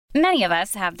Many of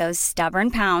us have those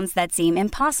stubborn pounds that seem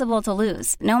impossible to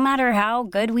lose, no matter how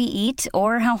good we eat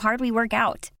or how hard we work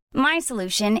out. My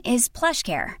solution is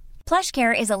PlushCare.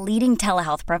 PlushCare is a leading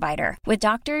telehealth provider with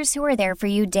doctors who are there for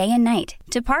you day and night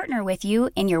to partner with you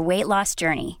in your weight loss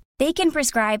journey. They can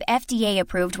prescribe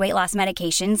FDA-approved weight loss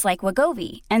medications like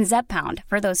Wegovy and Zepbound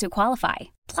for those who qualify.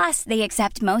 Plus, they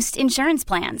accept most insurance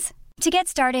plans. To get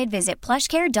started, visit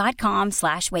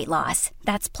plushcare.com/weightloss.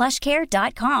 That's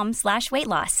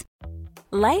plushcare.com/weightloss.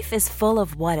 Life is full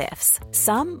of what-ifs.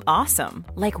 Some awesome,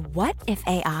 like what if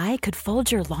AI could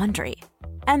fold your laundry?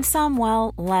 And some,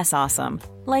 well, less awesome,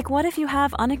 like what if you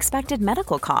have unexpected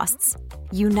medical costs?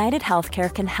 United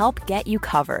Healthcare can help get you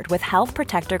covered with Health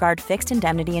Protector Guard fixed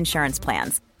indemnity insurance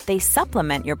plans. They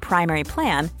supplement your primary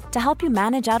plan to help you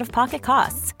manage out-of-pocket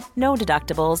costs. No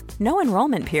deductibles, no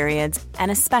enrollment periods,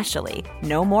 and especially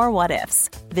no more what-ifs.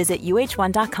 Visit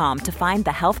uh1.com to find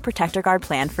the Health Protector Guard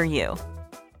plan for you.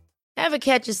 Ever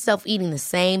catch yourself eating the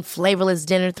same flavorless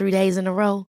dinner 3 days in a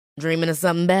row? Dreaming of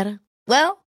something better?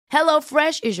 Well,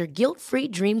 HelloFresh is your guilt-free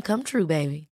dream come true,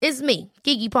 baby. It's me,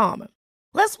 Keke Palmer.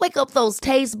 Let's wake up those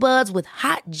taste buds with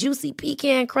hot, juicy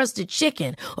pecan-crusted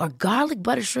chicken or garlic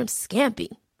butter shrimp scampi.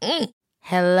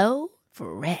 Hello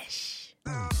Fresh.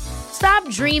 Stop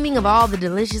dreaming of all the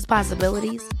delicious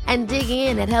possibilities and dig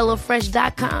in at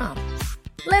HelloFresh.com.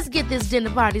 Let's get this dinner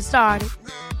party started.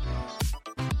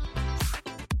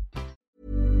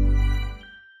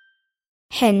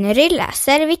 Henry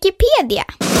läser Wikipedia.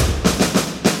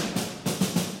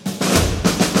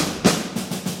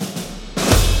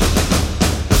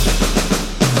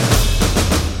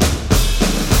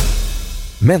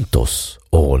 Mentos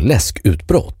och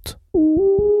läskutbrott.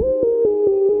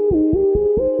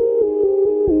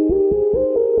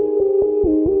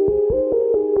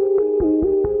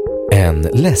 En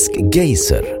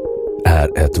läskgeyser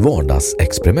är ett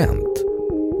vardagsexperiment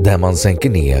där man sänker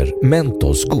ner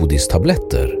Mentos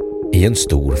godistabletter i en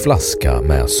stor flaska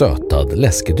med sötad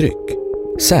läskedryck,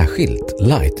 särskilt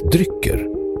lightdrycker.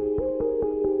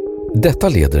 Detta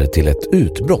leder till ett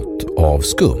utbrott av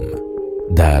skum,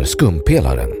 där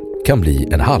skumpelaren kan bli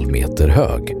en halv meter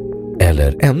hög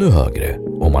eller ännu högre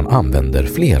om man använder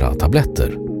flera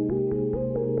tabletter.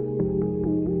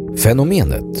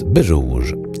 Fenomenet beror,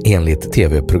 enligt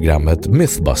tv-programmet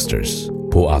Mythbusters,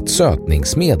 på att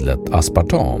sötningsmedlet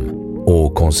aspartam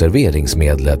och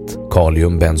konserveringsmedlet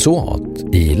kaliumbenzoat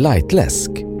i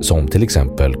lightläsk, som till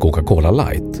exempel Coca-Cola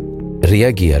Light,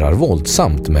 reagerar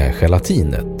våldsamt med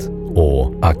gelatinet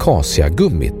och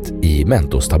akaciagummit i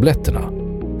Mentos-tabletterna,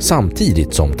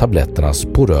 samtidigt som tabletternas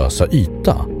porösa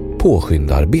yta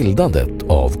påskyndar bildandet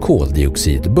av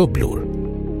koldioxidbubblor.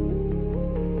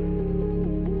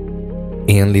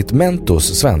 Enligt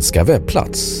Mentos svenska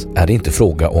webbplats är det inte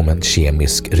fråga om en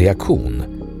kemisk reaktion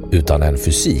utan en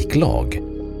fysiklag.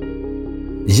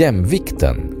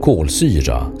 Jämvikten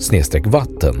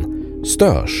kolsyra/vatten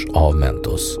störs av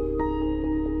Mentos.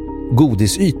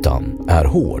 Godisytan är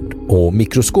hård och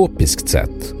mikroskopiskt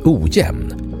sett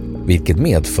ojämn, vilket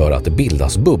medför att det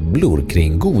bildas bubblor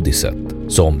kring godiset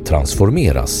som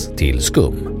transformeras till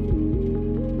skum.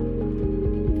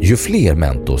 Ju fler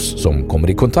Mentos som kommer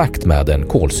i kontakt med den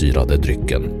kolsyrade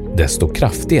drycken, desto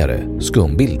kraftigare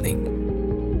skumbildning.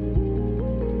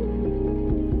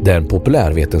 Den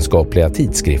populärvetenskapliga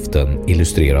tidskriften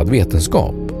Illustrerad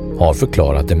vetenskap har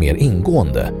förklarat det mer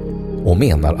ingående och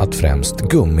menar att främst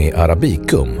gummi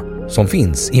arabicum som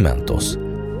finns i Mentos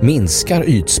minskar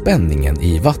ytspänningen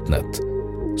i vattnet,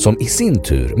 som i sin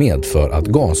tur medför att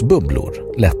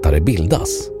gasbubblor lättare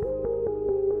bildas.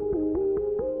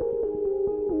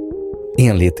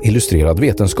 Enligt Illustrerad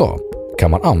vetenskap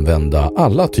kan man använda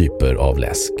alla typer av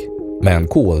läsk, men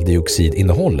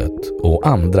koldioxidinnehållet och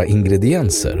andra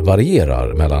ingredienser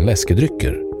varierar mellan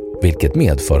läskedrycker, vilket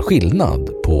medför skillnad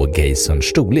på geyserns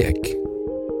storlek.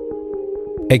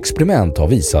 Experiment har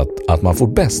visat att man får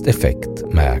bäst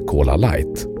effekt med Cola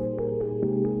Light.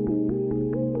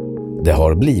 Det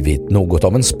har blivit något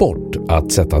av en sport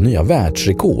att sätta nya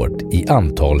världsrekord i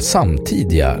antal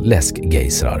samtidiga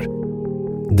läskgeysrar.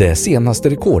 Det senaste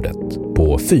rekordet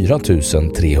på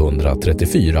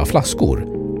 4334 flaskor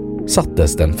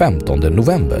sattes den 15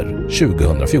 november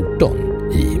 2014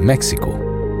 i Mexiko.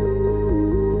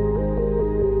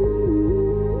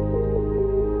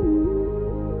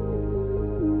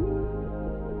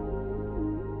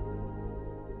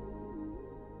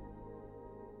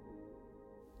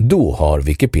 Då har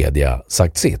Wikipedia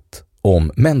sagt sitt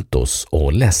om Mentos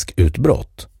och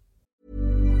läskutbrott.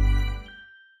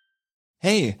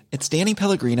 Hey, it's Danny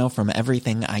Pellegrino from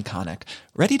Everything Iconic.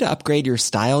 Ready to upgrade your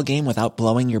style game without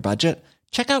blowing your budget?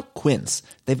 Check out Quince.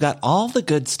 They've got all the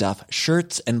good stuff,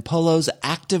 shirts and polos,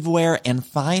 activewear, and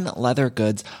fine leather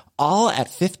goods, all at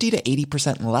 50 to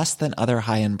 80% less than other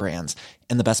high-end brands.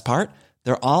 And the best part?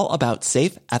 They're all about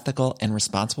safe, ethical, and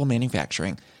responsible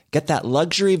manufacturing. Get that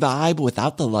luxury vibe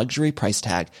without the luxury price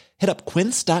tag. Hit up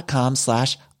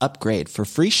quince.com/upgrade for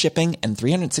free shipping and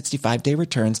 365-day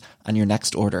returns on your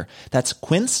next order. That's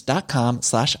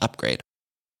quince.com/upgrade.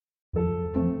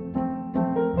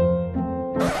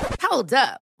 Hold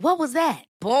up. What was that?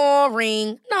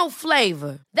 Boring. No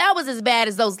flavor. That was as bad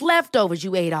as those leftovers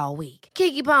you ate all week.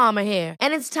 Keke Palmer here,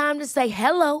 and it's time to say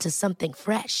hello to something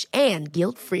fresh and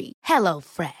guilt-free. Hello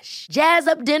Fresh. Jazz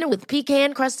up dinner with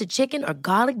pecan-crusted chicken or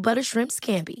garlic butter shrimp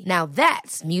scampi. Now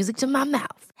that's music to my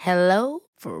mouth. Hello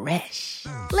Fresh.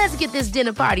 Let's get this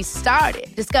dinner party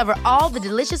started. Discover all the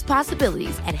delicious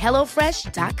possibilities at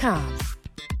hellofresh.com.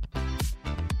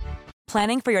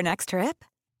 Planning for your next trip?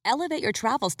 Elevate your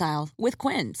travel style with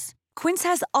Quince. Quince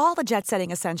has all the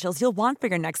jet-setting essentials you'll want for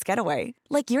your next getaway,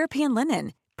 like European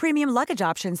linen, premium luggage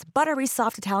options, buttery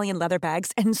soft Italian leather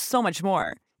bags, and so much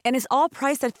more. And is all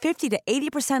priced at 50 to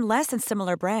 80% less than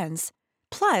similar brands.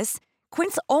 Plus,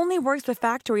 Quince only works with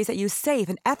factories that use safe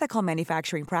and ethical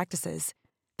manufacturing practices.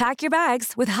 Pack your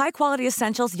bags with high-quality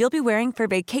essentials you'll be wearing for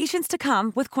vacations to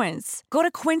come with Quince. Go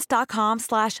to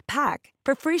quince.com/pack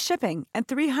for free shipping and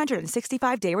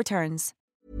 365-day returns.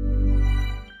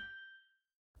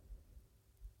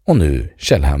 Och nu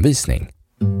källhänvisning.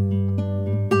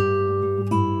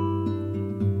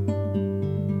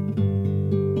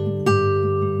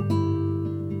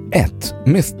 1.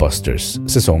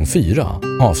 Mythbusters, säsong 4,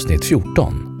 avsnitt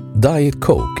 14. Diet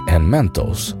Coke and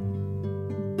Mentos.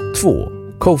 2.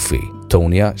 Kofi,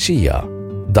 Tonya Chia.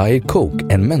 Diet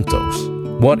Coke and Mentos.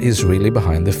 What is really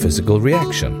behind the physical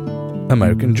reaction?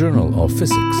 American Journal of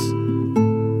Physics.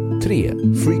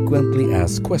 3. Frequently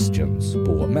Asked Questions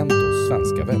på Mentos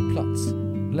svenska webbplats.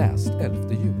 Läst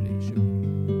 11 juli.